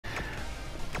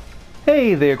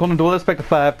Hey there, Golden Dweller Spectre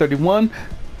 531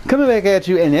 coming back at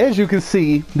you, and as you can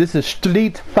see, this is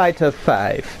Street Fighter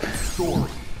 5.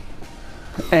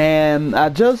 And I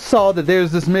just saw that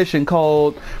there's this mission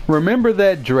called Remember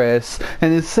That Dress,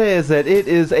 and it says that it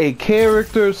is a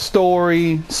character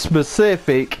story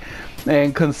specific,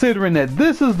 and considering that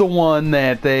this is the one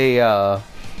that they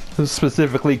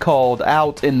specifically called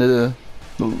out in the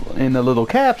little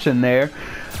caption there,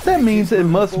 that means it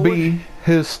must be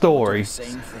his story.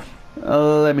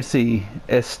 Let me see.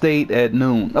 Estate at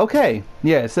noon. Okay,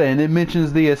 yes, and it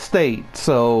mentions the estate.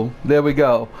 So there we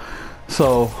go.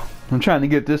 So I'm trying to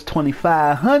get this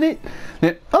 2,500.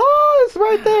 Oh, it's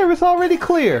right there. It's already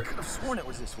clear. I could have sworn it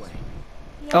was this way.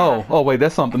 Yeah. Oh, wait,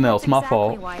 that's something else. My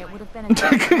fault. Why it would have been a good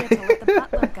idea to let the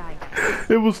butler guide us.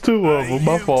 It was two of them.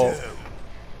 My fault.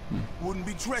 Wouldn't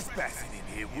be trespassing in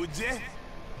here, would ya?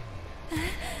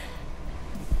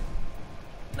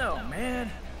 No,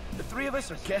 man. The three of us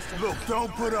are guesting. Look,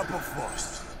 don't put up a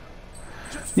fuss.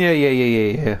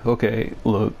 Yeah. Okay,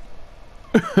 look.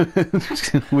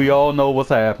 We all know what's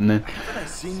happening. Have I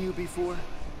seen you before?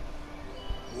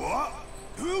 What?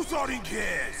 Who thought he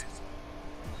cares?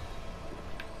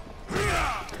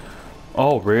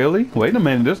 Oh, really? Wait a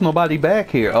minute. There's nobody back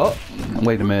here. Oh,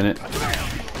 wait a minute.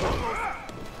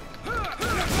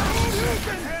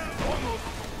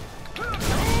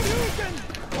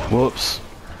 Whoops.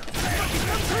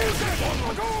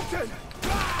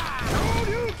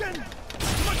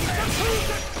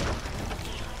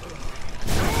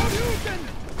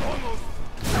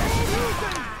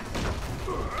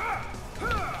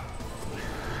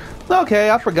 Okay,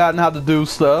 I've forgotten how to do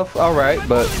stuff. Alright,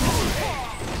 but...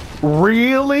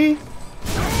 Really?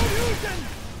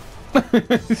 I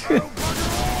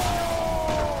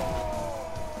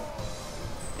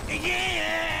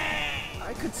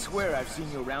could swear I've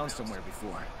seen you around somewhere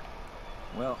before.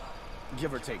 Well,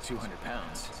 give or take 200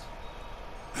 pounds.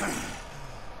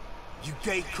 You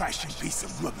gate-crashing piece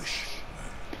of rubbish.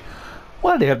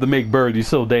 Why do they have to make Birdie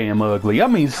so damn ugly? I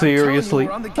mean, seriously.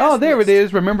 Oh, there it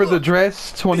is. Remember the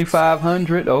dress?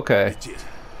 2,500? Okay.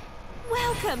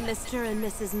 Welcome, Mr. and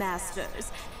Mrs.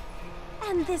 Masters.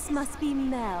 And this must be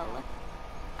Mel.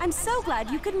 I'm so glad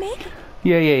you could make it.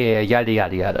 Yeah, yada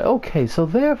yada yada. Okay, so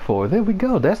therefore, there we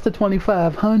go. That's the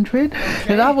 2,500.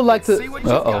 And I would like to...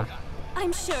 Uh-oh.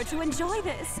 I'm sure to enjoy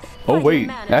this. Oh, wait.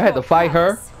 I had to fight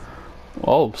her?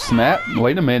 Oh, snap.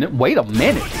 Wait a minute. Wait a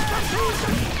minute.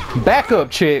 Back up,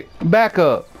 chick. Back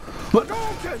up. Look,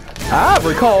 I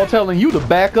recall telling you to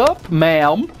back up,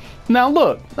 ma'am. Now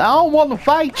look, I don't want to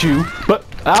fight you, but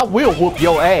I will whoop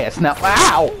your ass. Now,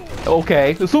 ow!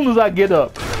 Okay, as soon as I get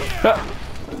up.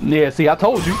 Yeah, see, I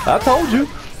told you. I told you.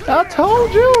 I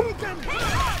told you.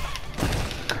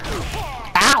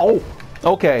 Ow!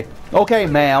 Okay. Okay,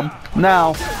 ma'am.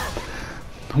 Now,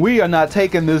 we are not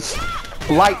taking this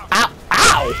light. Ow!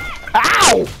 Ow!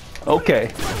 Ow!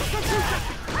 Okay.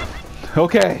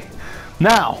 Okay,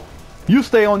 now, you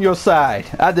stay on your side.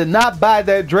 I did not buy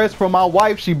that dress from my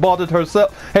wife. She bought it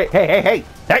herself. Hey,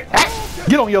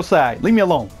 get on your side. Leave me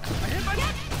alone.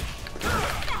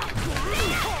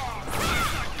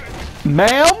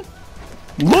 Ma'am,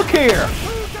 look here.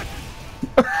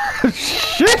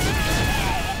 Shit.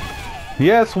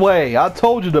 Yes, way. I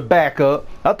told you to back up.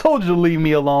 I told you to leave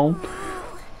me alone.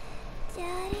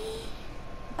 Daddy?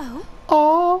 Oh?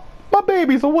 Aw, my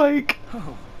baby's awake.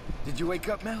 Oh, did you wake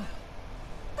up, Mel?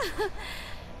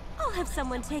 I'll have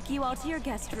someone take you all to your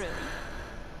guest room.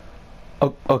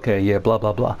 Oh, okay, yeah, blah,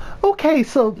 blah, blah. Okay,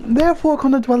 so therefore,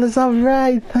 Golden Dwellers,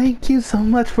 alright. Thank you so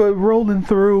much for rolling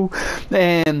through.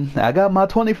 And I got my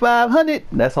 2,500.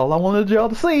 That's all I wanted y'all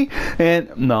to see.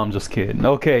 And, no, I'm just kidding.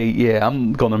 Okay, yeah,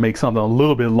 I'm gonna make something a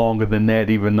little bit longer than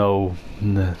that, even though...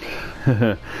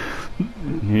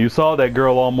 You saw that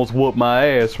girl almost whoop my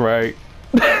ass, right?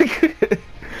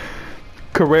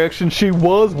 Correction, she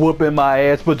was whooping my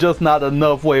ass, but just not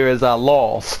enough whereas I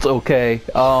lost, okay?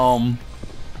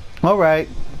 Alright.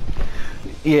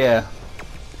 Yeah.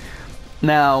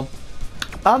 Now,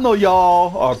 I know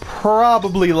y'all are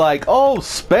probably like, oh,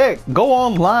 Spec, go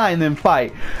online and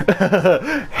fight.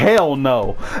 Hell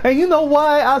no. And you know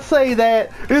why I say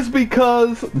that? It's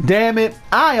because, damn it,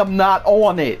 I am not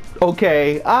on it,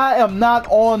 okay? I am not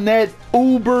on that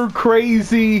uber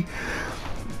crazy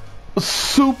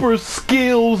super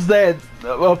skills that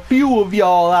a few of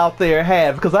y'all out there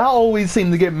have, because I always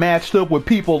seem to get matched up with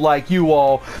people like you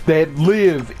all that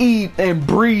live, eat, and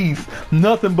breathe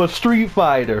nothing but Street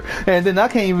Fighter, and then I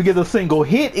can't even get a single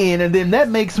hit in, and then that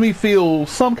makes me feel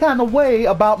some kind of way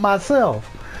about myself.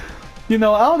 You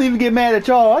know, I don't even get mad at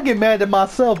y'all, I get mad at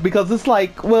myself, because it's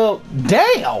like, well,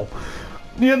 damn,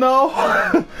 you know.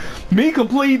 me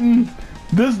completing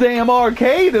this damn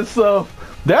arcade and stuff,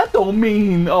 that don't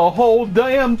mean a whole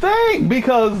damn thing,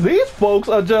 because these folks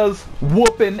are just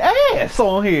whooping ass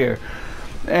on here.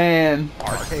 And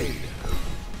Arcade.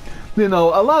 you know,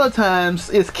 a lot of times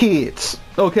it's kids.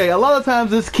 Okay, a lot of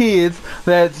times it's kids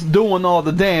that's doing all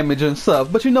the damage and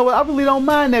stuff. But you know what? I really don't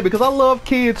mind that, because I love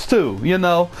kids too, you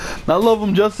know. I love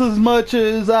them just as much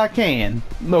as I can,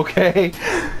 okay?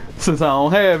 Since I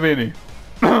don't have any.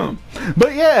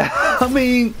 But yeah, I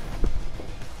mean,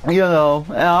 you know,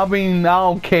 I mean, I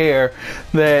don't care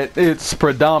that it's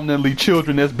predominantly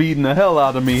children that's beating the hell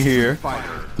out of me here.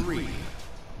 Fighter 3.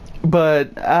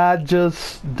 But I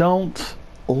just don't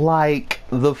like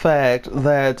the fact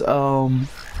that,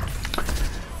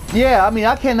 yeah, I mean,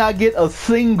 I cannot get a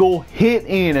single hit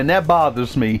in, and that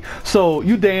bothers me. So,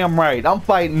 you damn right, I'm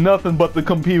fighting nothing but the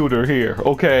computer here,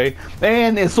 okay?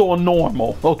 And it's on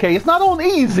normal, okay? It's not on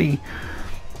easy,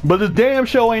 but the damn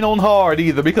show ain't on hard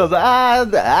either, because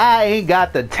I ain't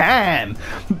got the time,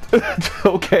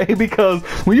 okay? Because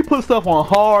when you put stuff on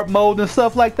hard mode and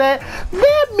stuff like that,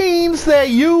 that means that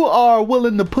you are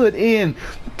willing to put in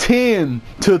 10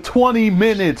 to 20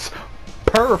 minutes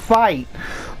per fight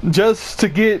just to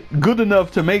get good enough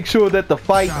to make sure that the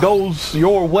fight goes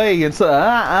your way. And so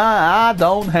I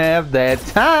don't have that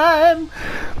time.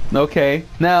 Okay,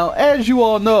 now as you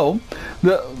all know,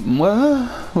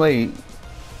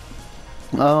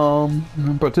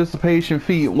 participation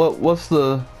fee, what's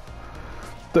the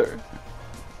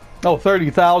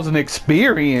 30,000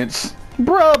 experience,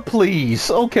 bruh,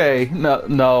 please. Okay,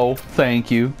 no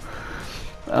thank you.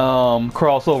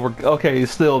 Crossover, okay,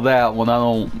 still that one, I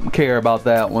don't care about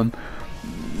that one.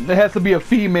 It has to be a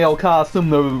female costume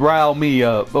to rile me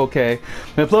up, okay?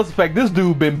 And plus the fact this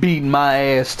dude been beating my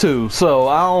ass too, so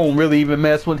I don't really even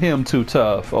mess with him too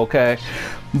tough, okay?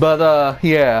 But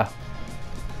yeah.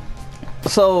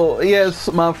 So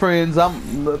yes, my friends,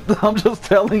 I'm just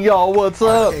telling y'all what's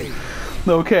up.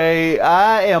 Okay,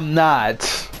 I am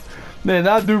not, and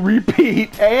I do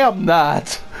repeat, am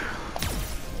not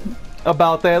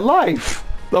about that life.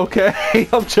 Okay,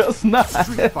 I'm just not.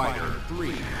 Street Fighter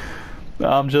 3.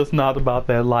 I'm just not about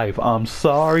that life. I'm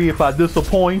sorry if I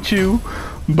disappoint you,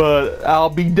 but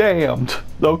I'll be damned.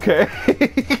 Okay.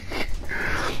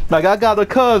 Like, I got a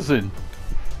cousin.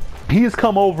 He's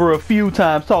come over a few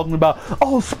times talking about,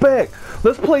 oh, Spec,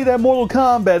 let's play that Mortal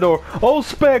Kombat, or, oh,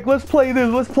 Spec, let's play this,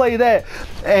 let's play that.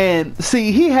 And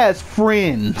see, he has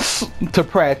friends to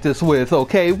practice with,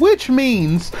 okay? Which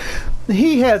means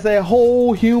he has that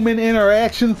whole human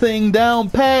interaction thing down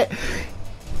pat.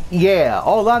 Yeah,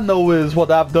 all I know is what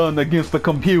I've done against the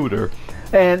computer.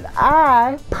 And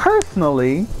I,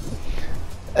 personally,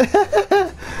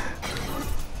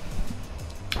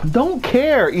 don't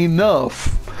care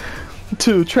enough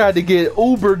to try to get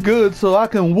uber good so I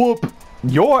can whoop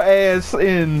your ass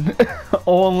in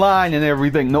online and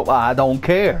everything. No, I don't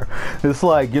care. It's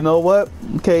like, you know what?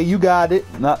 Okay, you got it.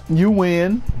 You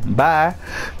win. Bye.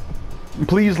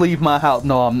 Please leave my house.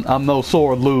 No, I'm no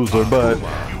sore loser, but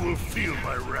You will feel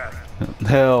my wrath.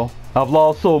 hell, I've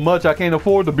lost so much I can't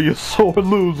afford to be a sore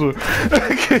loser.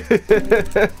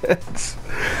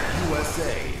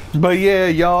 USA. But yeah,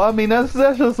 y'all, I mean, that's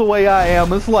just the way I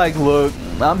am. It's like, look,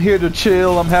 I'm here to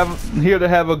chill, I'm here to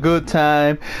have a good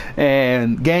time,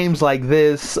 and games like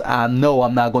this, I know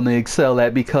I'm not going to excel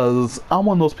at, because I'm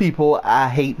one of those people, I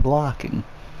hate blocking.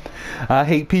 I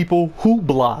hate people who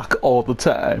block all the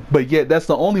time, but yet that's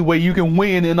the only way you can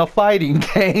win in a fighting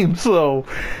game. So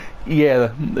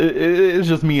yeah, it's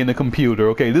just me and the computer.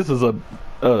 Okay, this is a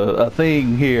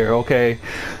thing here. Okay.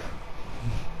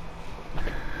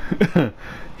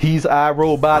 He's I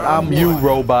robot, I'm you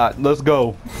robot. Let's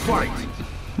go. Fight.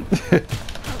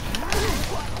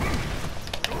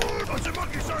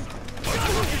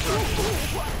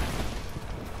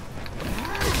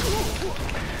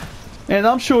 And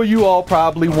I'm sure you all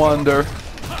probably wonder,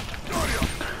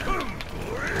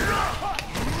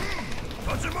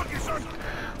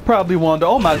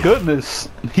 oh my goodness,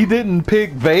 he didn't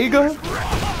pick Vega?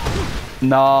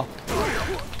 Nah.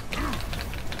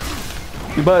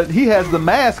 But he has the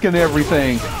mask and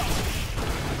everything.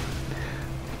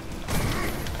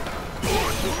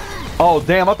 Oh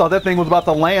damn, I thought that thing was about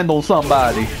to land on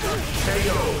somebody.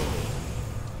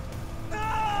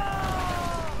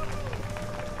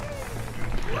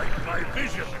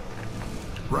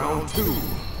 Round 2.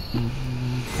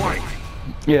 Fight.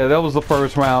 Yeah, that was the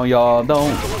first round, y'all.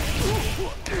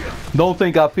 Don't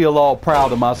think I feel all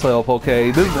proud of myself, okay?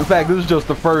 In fact, this is just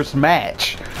the first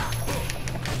match.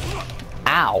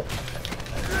 Ow.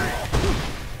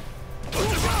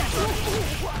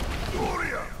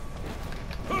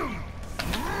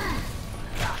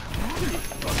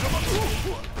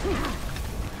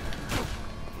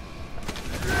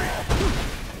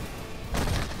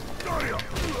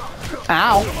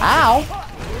 Ow! Ow!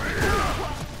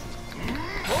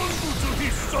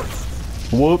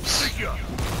 Whoops.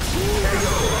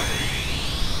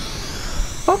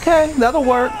 Okay, that'll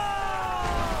work.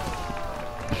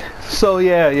 So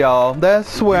yeah, y'all,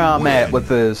 that's where I'm at with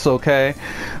this, okay?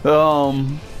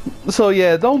 So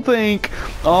yeah, don't think,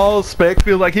 oh, Spec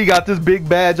feels like he got this big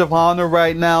badge of honor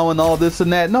right now and all this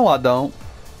and that. No, I don't.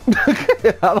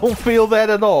 I don't feel that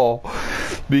at all.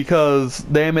 Because,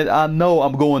 damn it, I know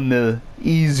I'm going the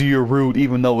easier route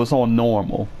even though it's on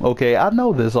normal. Okay, I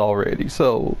know this already.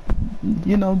 So,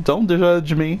 you know, don't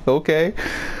judge me, okay?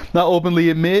 Now, openly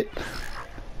admit,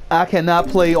 I cannot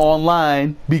play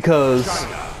online because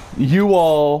you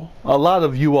all, a lot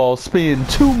of you all, spend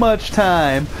too much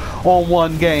time on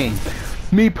one game.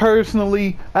 Me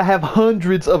personally, I have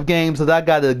hundreds of games that I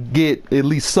gotta get at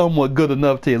least somewhat good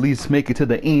enough to at least make it to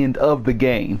the end of the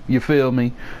game. You feel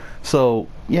me? So,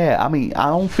 yeah, I mean, I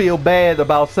don't feel bad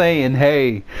about saying,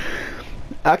 hey,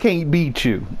 I can't beat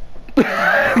you.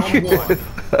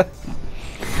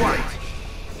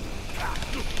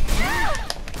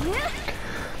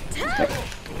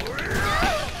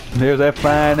 There's that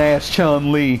fine ass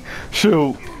Chun-Li.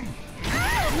 Shoot.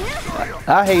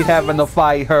 I hate having to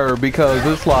fight her because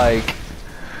it's like,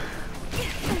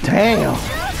 damn.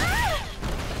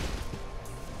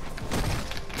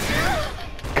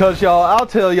 Cause y'all, I'll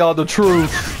tell y'all the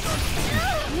truth.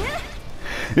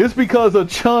 It's because of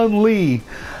Chun-Li.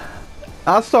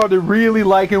 I started really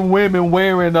liking women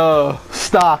wearing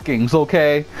stockings,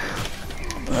 okay?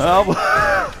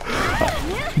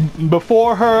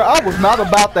 Before her, I was not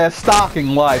about that stocking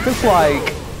life. It's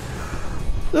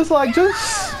like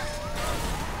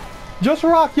just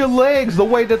rock your legs the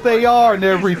way that they are and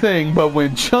everything. But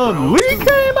when Chun-Li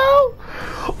came out,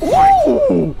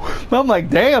 ooh, I'm like,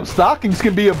 damn, stockings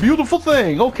can be a beautiful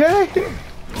thing, okay?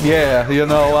 Yeah, you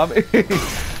know, I mean,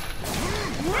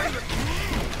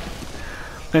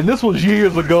 and this was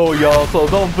years ago, y'all, so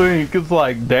don't think it's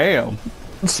like, damn,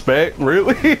 Spec,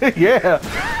 really? Yeah.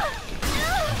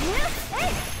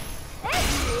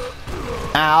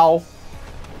 Ow.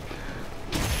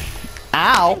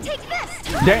 Ow.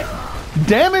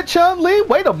 Damn it, Chun-Li.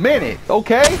 Wait a minute,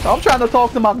 okay? I'm trying to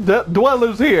talk to my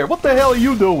dwellers here. What the hell are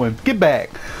you doing? Get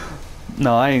back.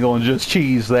 No, I ain't gonna just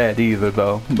cheese that either,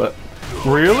 though. But,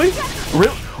 really?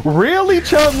 Really,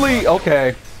 Chun-Li?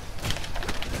 Okay.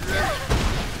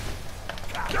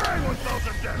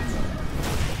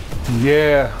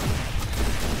 Yeah.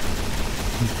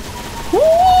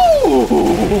 Woo!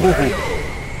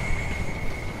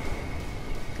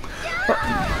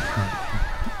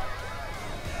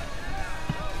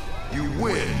 You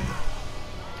win.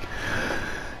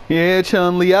 Yeah,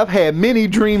 Chun-Li, I've had many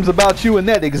dreams about you in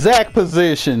that exact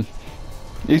position.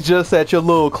 It's just that your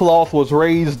little cloth was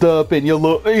raised up and your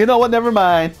little... You know what? Never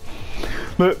mind.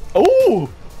 But, oh!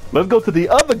 Let's go to the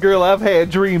other girl I've had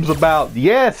dreams about.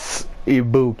 Yes,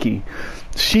 Ibuki.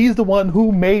 She's the one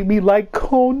who made me like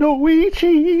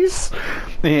kunoichis.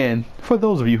 And for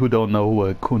those of you who don't know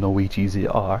what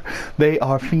kunoichis are, they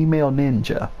are female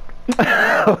ninja.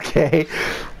 Okay.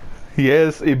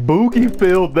 Yes, Ibuki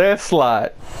filled that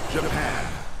slot. Japan.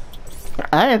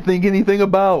 I didn't think anything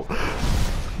about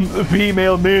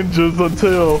female ninjas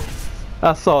until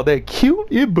I saw that cute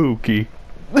Ibuki.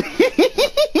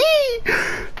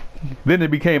 Then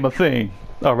it became a thing.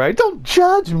 Alright, don't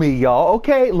judge me, y'all,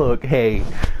 okay? Look, hey,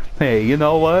 you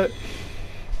know what?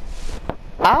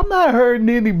 I'm not hurting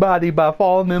anybody by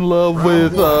falling in love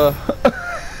with,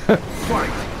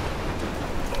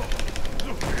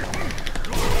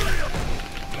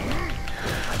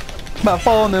 by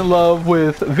falling in love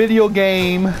with video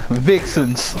game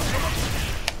vixens.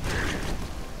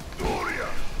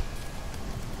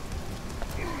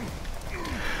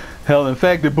 Hell, in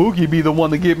fact, the Ibuki be the one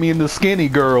to get me into skinny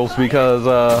girls because,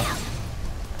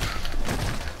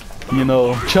 you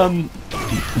know,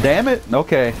 damn it,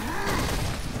 okay.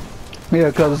 Yeah,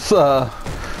 because,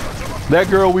 that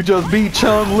girl we just beat,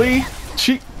 Chun-Li,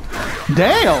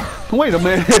 damn, wait a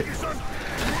minute.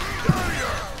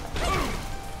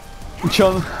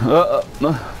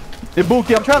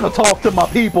 Ibuki, I'm trying to talk to my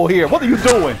people here. What are you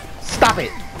doing? Stop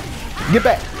it. Get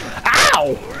back.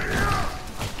 Ow!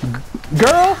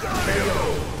 Girl?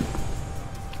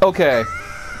 Okay.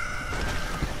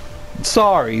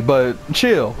 Sorry, but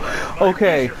chill.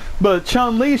 Okay, but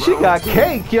Chun-Li, she got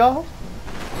cake, y'all.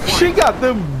 She got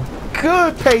them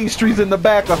good pastries in the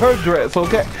back of her dress,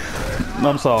 okay?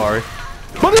 I'm sorry.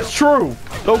 But it's true,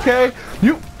 okay?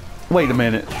 Wait a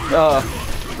minute.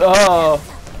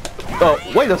 Oh,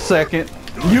 wait a second.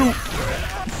 You.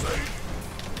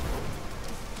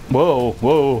 Whoa,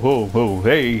 whoa, whoa, whoa.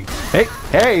 Hey, hey,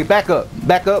 hey, back up,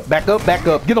 back up, back up, back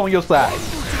up. Get on your side.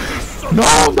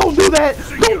 No, don't do that.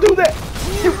 Don't do that.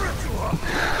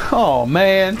 Oh,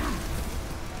 man.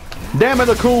 Damn it,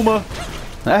 Akuma.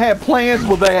 I had plans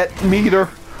with that meter.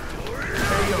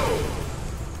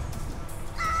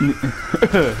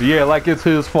 Yeah, like it's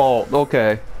his fault.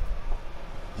 Okay.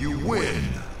 You win.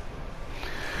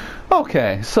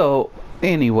 Okay, so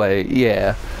anyway,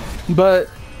 yeah. But,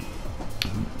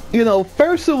 you know,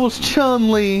 first it was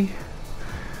Chun-Li.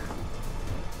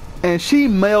 And she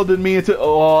melded me into,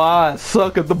 oh, I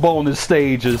suck at the bonus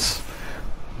stages.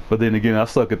 But then again, I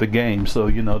suck at the game, so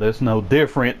you know that's no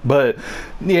different. But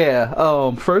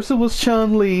yeah, first it was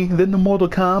Chun-Li, then the Mortal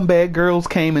Kombat girls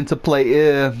came into play.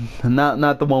 Yeah,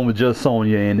 not the one with just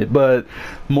Sonya in it, but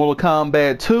Mortal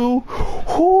Kombat 2.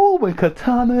 Whoo, when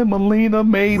Katana and Melina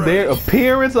made their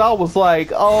appearance, I was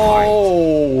like,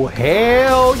 oh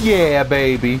hell yeah,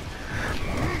 baby.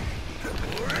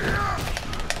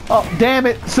 Oh damn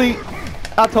it! See,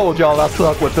 I told y'all I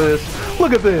suck with this.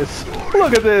 Look at this.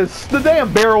 Look at this. The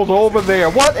damn barrel's over there.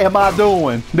 What am I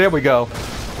doing? There we go.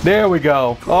 There we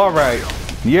go. Alright.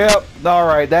 Yep.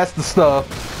 Alright. That's the stuff.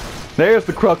 There's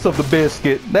the crux of the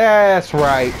biscuit. That's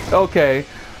right. Okay.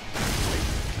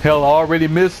 Hell, I already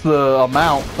missed the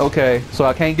amount. Okay. So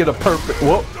I can't get a perfect...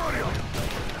 Whoop.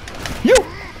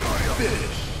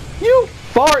 You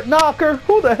fart knocker.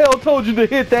 Who the hell told you to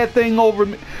hit that thing over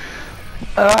me?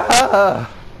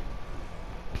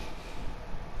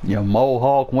 You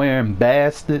mohawk wearing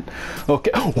bastard.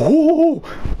 Okay. Ooh.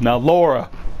 Now Laura.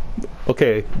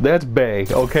 Okay, that's Bay.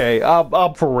 Okay,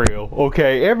 I'm for real.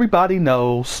 Okay, everybody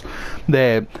knows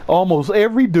that almost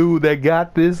every dude that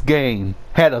got this game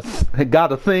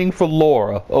got a thing for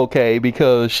Laura. Okay,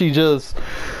 because she just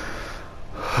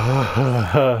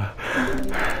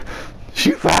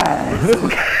she fine.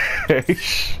 Okay.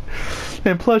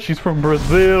 And plus she's from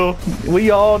Brazil.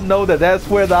 We all know that that's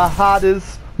where the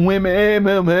hottest women.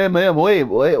 Wait,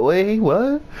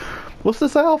 what? What's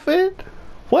this outfit?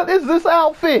 What is this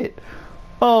outfit?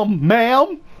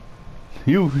 Ma'am,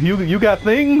 you got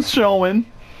things showing,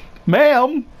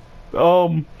 ma'am.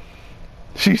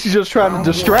 She's just trying to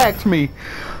distract me.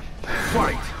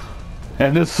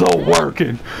 And it's so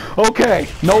working. Okay,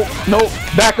 nope,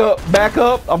 back up.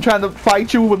 I'm trying to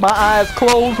fight you with my eyes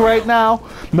closed right now.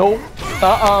 Nope,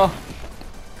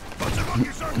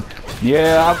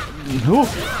 yeah,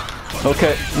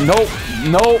 okay, nope.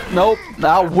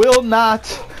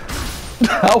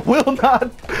 I will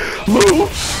not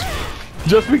lose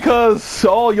just because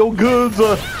all your goods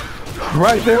are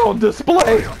right there on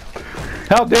display.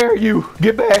 How dare you?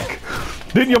 Get back.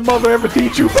 Didn't your mother ever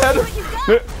teach you better?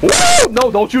 Whoa,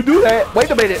 no, don't you do that. Wait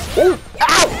a minute. Ooh,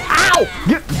 ow.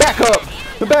 Get back up.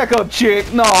 Back up,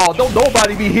 chick. No, don't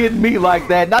nobody be hitting me like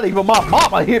that. Not even my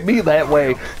mama hit me that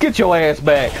way. Get your ass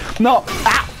back. No,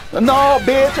 ow. No,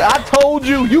 bitch. I told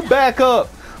you. You back up.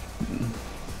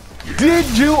 Did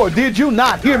you or did you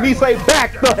not hear me say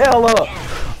back the hell up?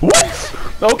 What?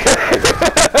 Okay.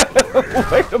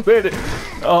 Wait a minute.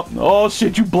 Oh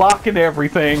shit, you blocking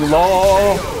everything.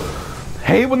 Lord.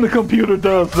 Hate when the computer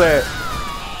does that.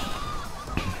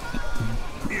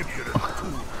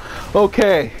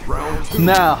 Okay.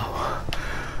 Now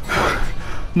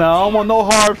I don't want no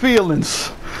hard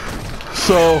feelings.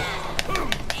 So,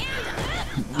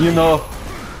 you know,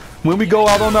 when we go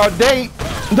out on our date,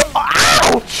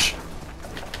 ouch!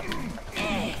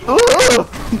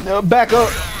 Back up,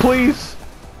 please.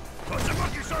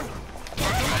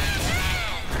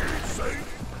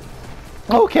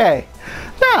 Okay.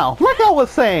 Now, like I was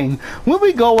saying, when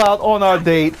we go out on our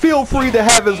date, feel free to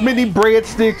have as many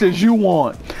breadsticks as you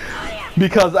want.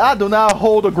 Because I do not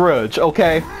hold a grudge,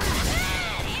 okay?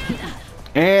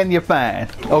 And you're fine,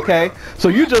 okay? So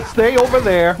you just stay over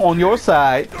there on your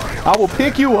side. I will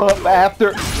pick you up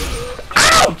after...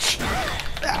 Ouch!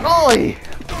 Oy!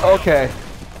 Okay.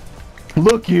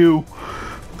 Look, you.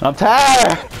 I'm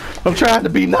tired. I'm trying to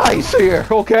be nice here,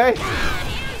 okay?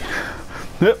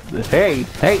 Hey.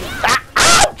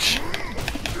 Ouch!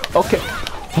 Okay.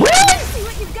 Really?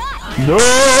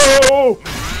 No!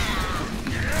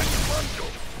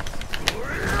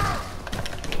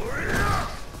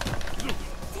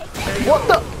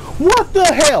 What the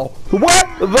hell? What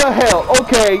the hell?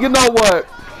 Okay, you know what?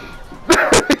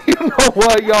 You know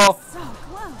what, y'all?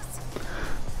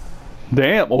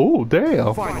 Damn. Oh,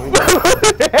 damn.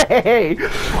 Hey.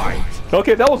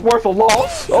 Okay, that was worth a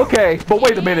loss. Okay, but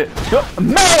wait a minute.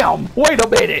 Ma'am, wait a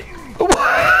minute.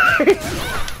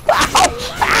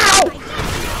 Ouch!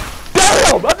 Ow!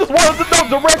 Damn! I just wanted to know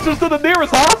directions to the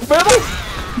nearest hospital.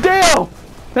 Damn!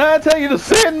 I tell you to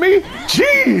send me.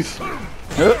 Jeez!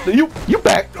 You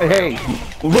back? Hey,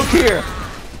 look here.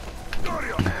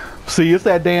 See, it's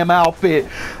that damn outfit.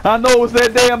 I know it's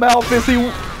that damn outfit.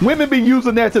 See, women be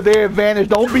using that to their advantage.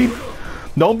 Don't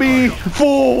be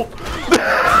fooled.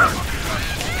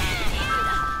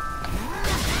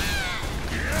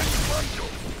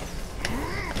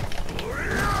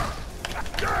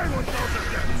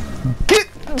 Get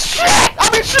shit! I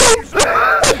mean shoot!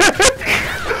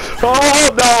 Oh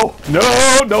no!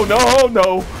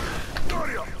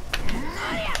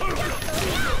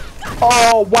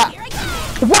 Oh wow!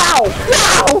 Wow!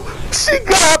 She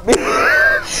got me!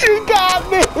 She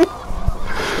got me!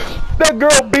 That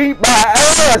girl beat my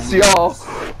ass, y'all!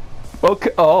 Okay,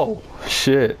 oh,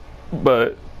 shit.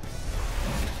 But...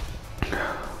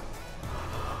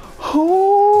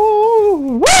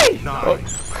 Ooh, wait!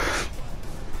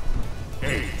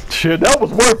 Shit, that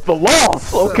was worth the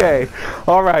loss. Okay,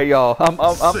 all right, y'all.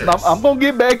 I'm gonna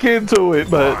get back into it,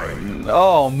 but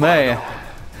oh man.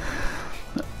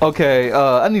 Okay,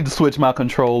 I need to switch my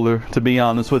controller, to be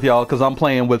honest with y'all, because I'm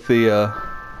playing with the,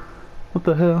 what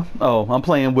the hell? Oh, I'm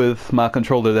playing with my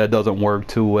controller that doesn't work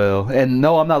too well. And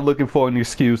no, I'm not looking for an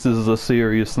excuse. This is a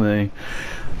serious thing.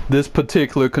 This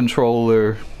particular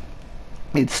controller,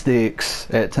 it sticks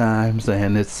at times,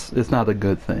 and it's not a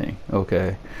good thing,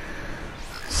 okay?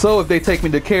 So if they take me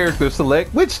to character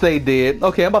select, which they did,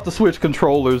 okay, I'm about to switch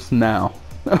controllers now.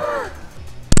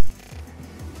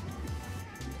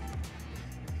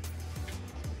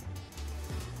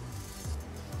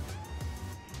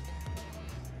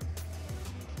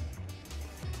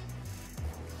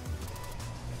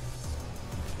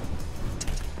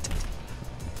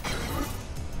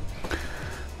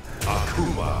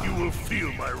 You will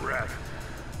feel my wrath.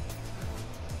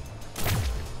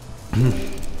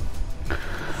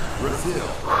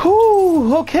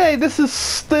 Whew, okay, this is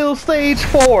still stage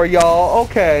 4, y'all.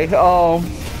 Okay,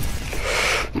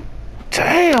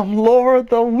 damn, Laura,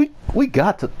 though, we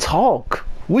got to talk.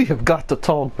 We have got to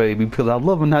talk, baby, because I'm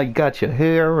loving how you got your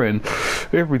hair and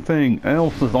everything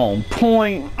else is on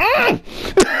point.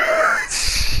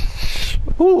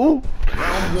 Ooh.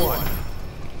 Round 1.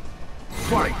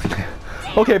 Fight.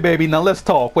 Okay, baby, now let's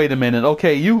talk. Wait a minute.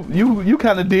 Okay, you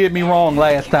kind of did me wrong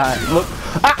last time. Look,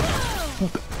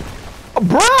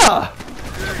 bruh,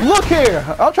 look here.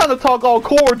 I'm trying to talk all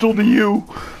cordial to you,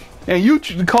 and you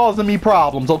causing me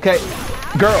problems. Okay,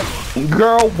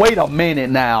 girl, wait a minute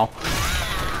now.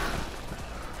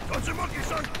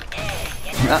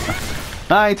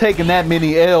 I ain't taking that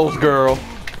many L's, girl.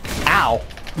 Ow.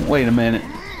 Wait a minute.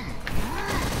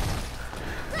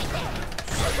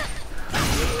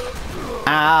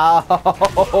 Ow!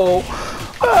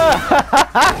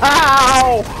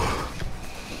 Ow!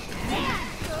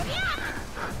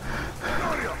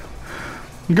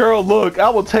 Girl, look, I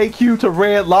will take you to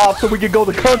Red Lobster. We can go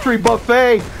to Country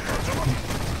Buffet.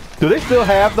 Do they still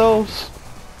have those?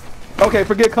 Okay,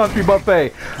 forget Country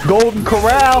Buffet. Golden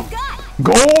Corral.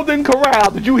 Golden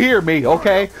Corral. Did you hear me?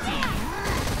 Okay.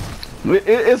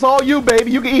 It's all you, baby.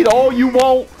 You can eat all you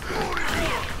want.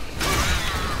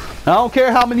 I don't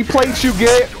care how many plates you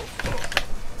get.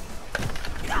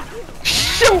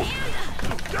 Shoot!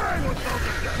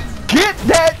 Get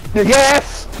that!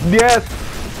 Yes! Yes!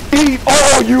 Eat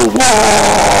all you want!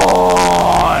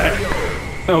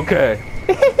 Okay.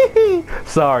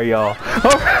 Sorry, y'all.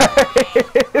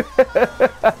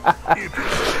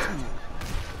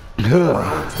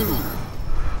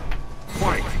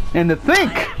 Alright. And to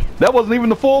think, that wasn't even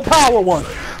the full power one.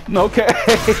 Okay.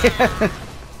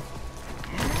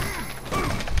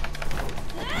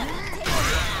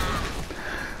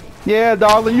 Yeah,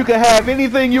 darling, you can have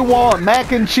anything you want.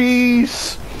 Mac and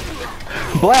cheese,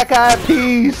 black eyed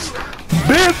peas,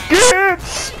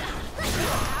 biscuits.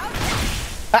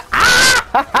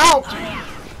 Ouch!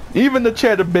 Even the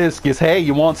cheddar biscuits. Hey,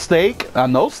 you want steak? I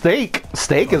know steak.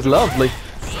 Steak is lovely.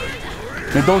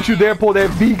 And don't you dare pull that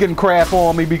vegan crap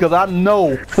on me, because I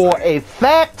know for a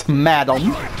fact,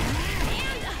 madam,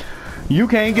 you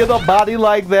can't get a body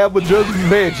like that with just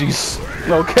veggies.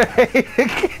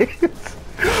 Okay?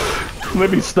 Let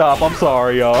me stop. I'm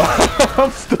sorry, y'all. I'm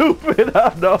stupid.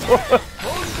 I know.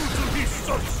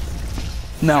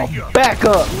 Now back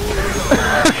up.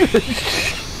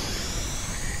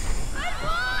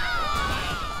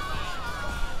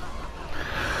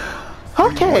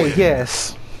 Okay,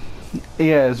 yes.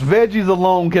 Yes, veggies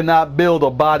alone cannot build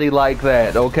a body like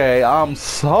that, okay? I'm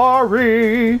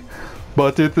sorry,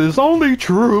 but it is only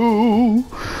true.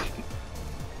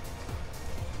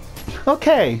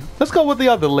 Okay, let's go with the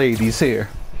other ladies here.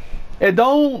 And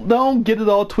don't get it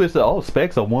all twisted. Oh,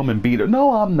 Spec's a woman beater.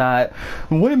 No, I'm not.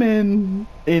 Women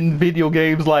in video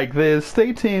games like this,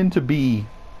 they tend to be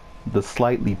the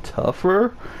slightly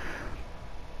tougher.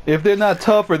 If they're not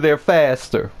tougher, they're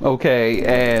faster. Okay,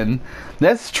 and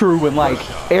that's true in like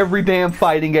every damn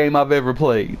fighting game I've ever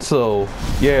played. So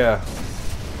yeah.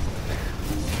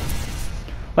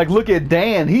 Like, look at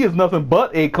Dan. He is nothing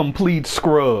but a complete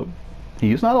scrub.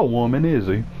 He's not a woman, is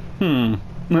he?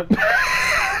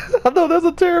 I know that's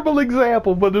a terrible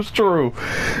example, but it's true.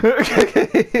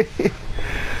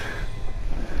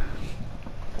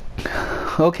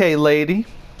 Okay, lady.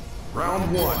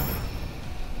 Round one.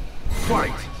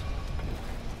 Fight.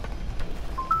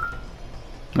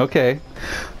 Okay.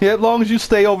 Yeah, as long as you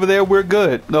stay over there, we're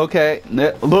good. Okay.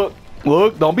 Look,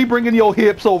 don't be bringing your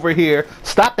hips over here.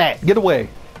 Stop that. Get away.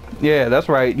 Yeah, that's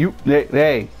right. You,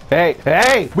 hey,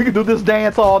 we can do this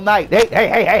dance all night.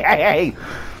 Hey.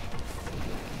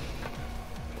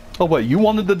 Oh, what, you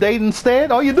wanted to date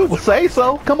instead? All you do was say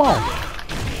so. Come on.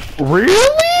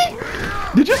 Really?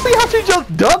 Did you see how she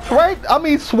just ducked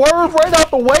swerved right out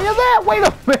the way of that? Wait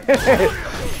a minute.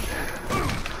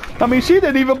 I mean, she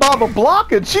didn't even bother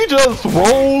blocking. She just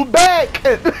rolled back.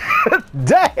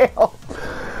 Damn.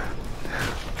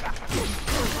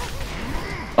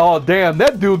 Oh, damn.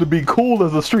 That dude would be cool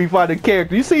as a Street Fighter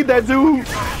character. You see that dude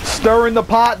stirring the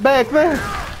pot back there?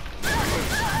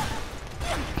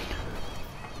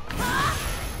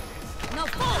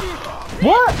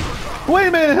 What? Wait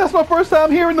a minute. That's my first time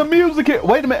hearing the music here.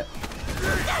 Wait a minute.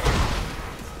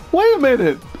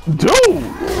 Dude.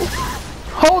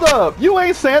 Hold up. You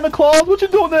ain't Santa Claus. What you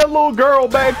doing to that little girl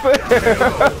back there?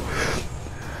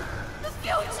 The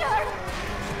future!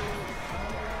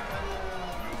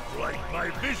 Right, my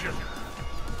vision.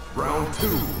 Round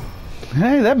two.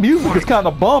 Hey, that music is kind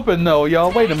of bumping though,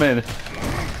 y'all. Wait a minute.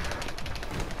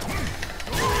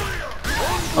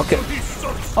 Okay.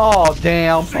 Oh,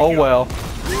 damn. Oh, well.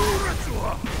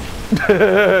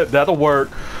 That'll work.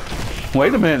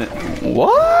 Wait a minute.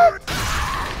 What?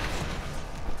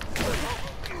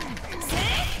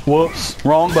 Whoops.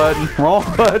 Wrong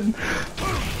button.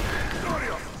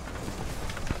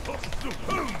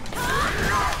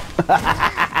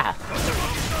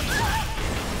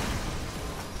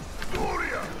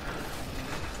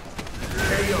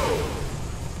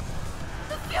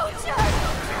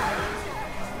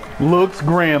 Looks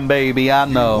grim, baby. I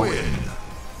know.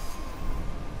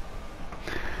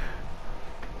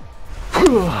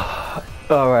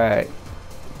 All right.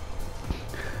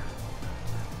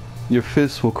 Your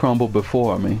fists will crumble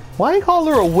before me. Why you call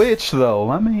her a witch, though?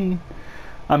 I mean,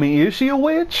 is she a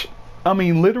witch? I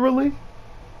mean, literally?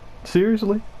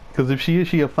 Seriously? Because if she is,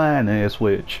 she a fine-ass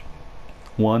witch.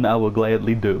 One I will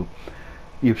gladly do.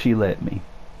 If she let me.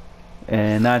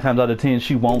 And 9 times out of 10,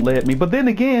 she won't let me. But then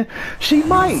again, she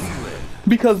might.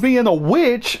 Because being a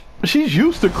witch, she's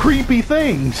used to creepy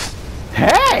things.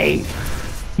 Hey!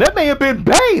 That may have been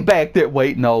Bay back there.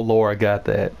 Wait, no, Laura got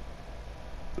that.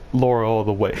 Laura all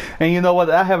the way. And you know what?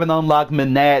 I haven't unlocked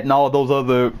Minat and all those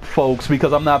other folks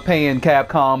because I'm not paying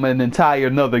Capcom an entire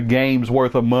another game's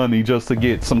worth of money just to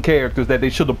get some characters that they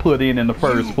should have put in the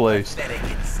first place.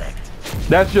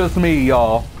 That's just me,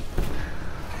 y'all.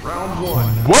 Round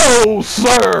one. Whoa,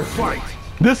 sir! Fight.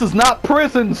 This is not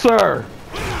prison, sir!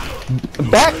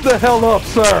 Back the hell up,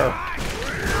 sir!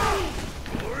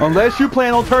 Unless you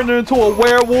plan on turning into a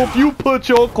werewolf, you put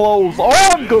your clothes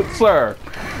on, good sir!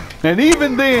 And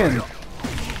even then...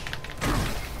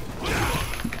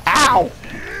 Ow!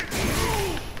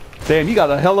 Damn, you got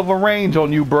a hell of a range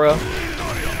on you, bruh.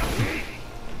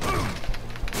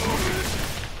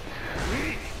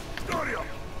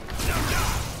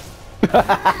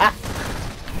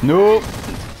 Nope.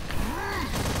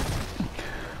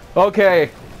 Okay.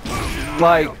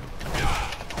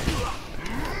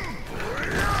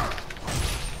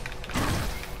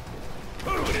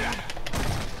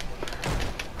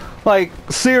 Like,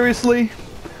 seriously?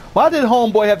 Why did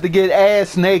homeboy have to get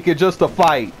ass naked just to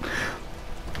fight?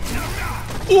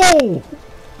 Whoa!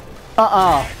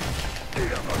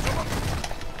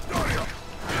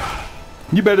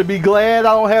 You better be glad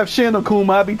I don't have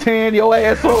Shinakuma. I'll be tearing your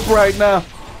ass up right now.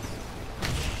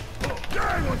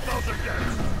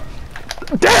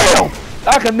 Damn!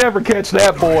 I can never catch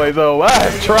that boy, though. I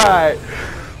have tried.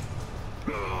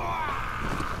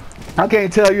 I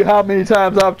can't tell you how many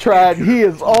times I've tried. He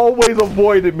has always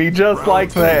avoided me just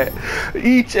like that.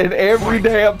 Each and every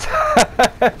damn time.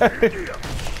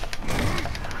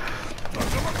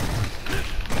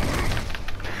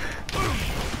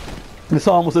 It's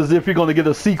almost as if you're going to get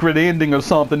a secret ending or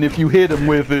something if you hit him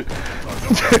with it.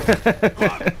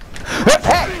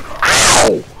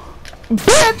 Ow!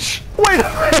 Bitch! Wait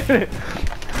a minute.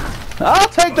 I'll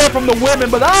take that from the women,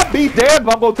 but I'll be damned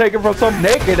if I'm gonna take it from some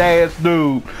naked ass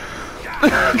dude.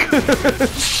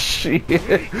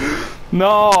 Shit.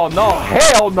 No, no,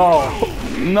 hell no.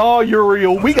 No,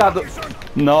 Uriel, we got to.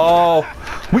 No.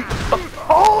 We.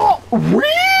 Oh,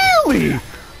 really?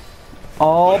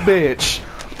 Oh, bitch.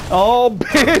 Oh,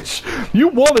 bitch. You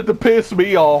wanted to piss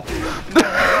me off.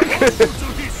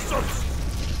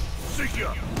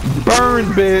 Burn,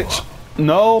 bitch.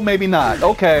 No, maybe not.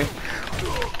 Okay.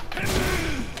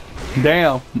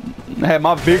 Damn. I had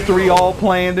my victory all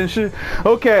planned and shit.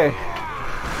 Okay.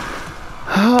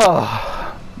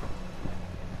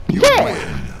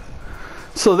 Yeah.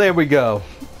 So there we go.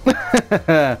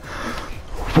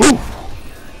 Woo.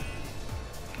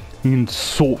 In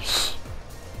sauce.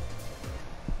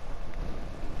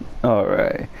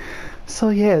 Alright. So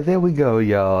yeah, there we go,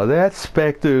 y'all. That's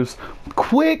Spectre's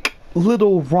quick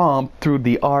little romp through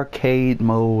the arcade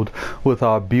mode with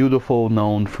our beautiful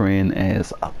known friend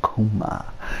as Akuma,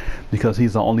 because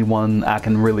he's the only one I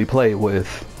can really play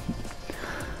with.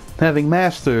 Having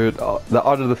mastered the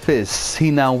art of the fists, he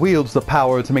now wields the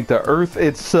power to make the earth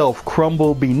itself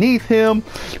crumble beneath him.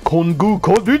 Kongu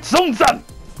Kodutsunsan!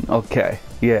 Okay,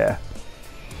 yeah.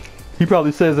 He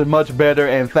probably says it much better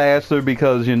and faster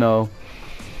because, you know,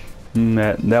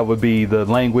 that would be the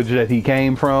language that he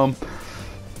came from.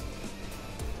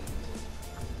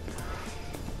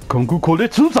 Kongu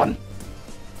Kodutsunsan!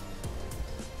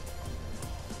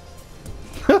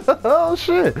 Oh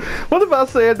shit. What if I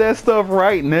said that stuff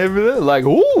right and everything? Like,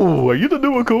 ooh, are you the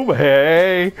new Akuma?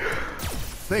 Hey.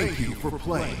 Thank you for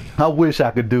playing. I wish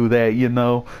I could do that, you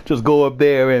know. Just go up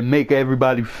there and make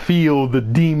everybody feel the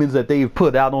demons that they've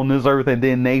put out on this earth, and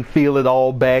then they feel it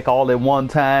all back all at one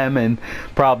time and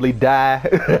probably die.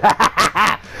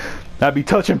 I'd be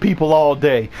touching people all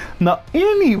day. Now,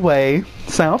 anyway,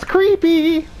 sounds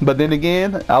creepy. But then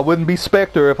again, I wouldn't be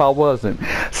Spectre if I wasn't.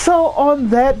 So, on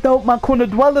that note, my corner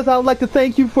dwellers, I would like to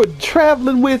thank you for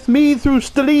traveling with me through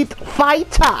Street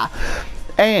Fighter.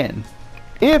 And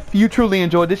if you truly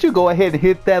enjoyed this, you go ahead and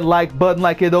hit that like button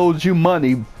like it owes you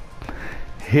money.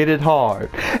 Hit it hard.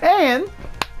 And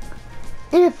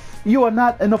if you are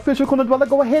not an official corner dweller,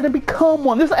 go ahead and become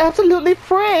one. It's absolutely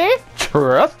free.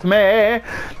 Trust me.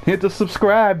 Hit the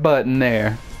subscribe button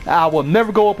there. I will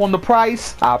never go up on the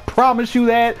price. I promise you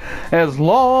that. As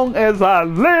long as I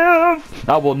live,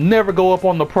 I will never go up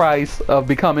on the price of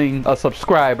becoming a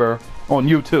subscriber on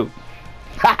YouTube.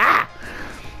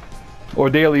 Or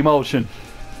Daily Motion.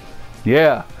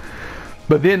 Yeah.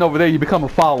 But then over there you become a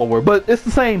follower. But it's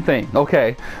the same thing.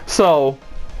 Okay. So,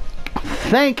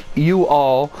 thank you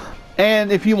all.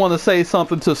 And if you want to say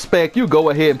something to Spec, you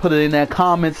go ahead and put it in that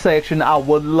comment section. I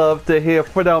would love to hear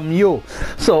from you.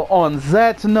 So on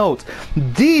that note,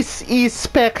 this is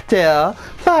Spectre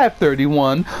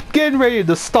 531 getting ready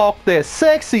to stalk that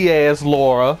sexy ass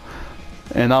Laura,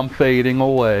 and I'm fading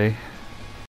away.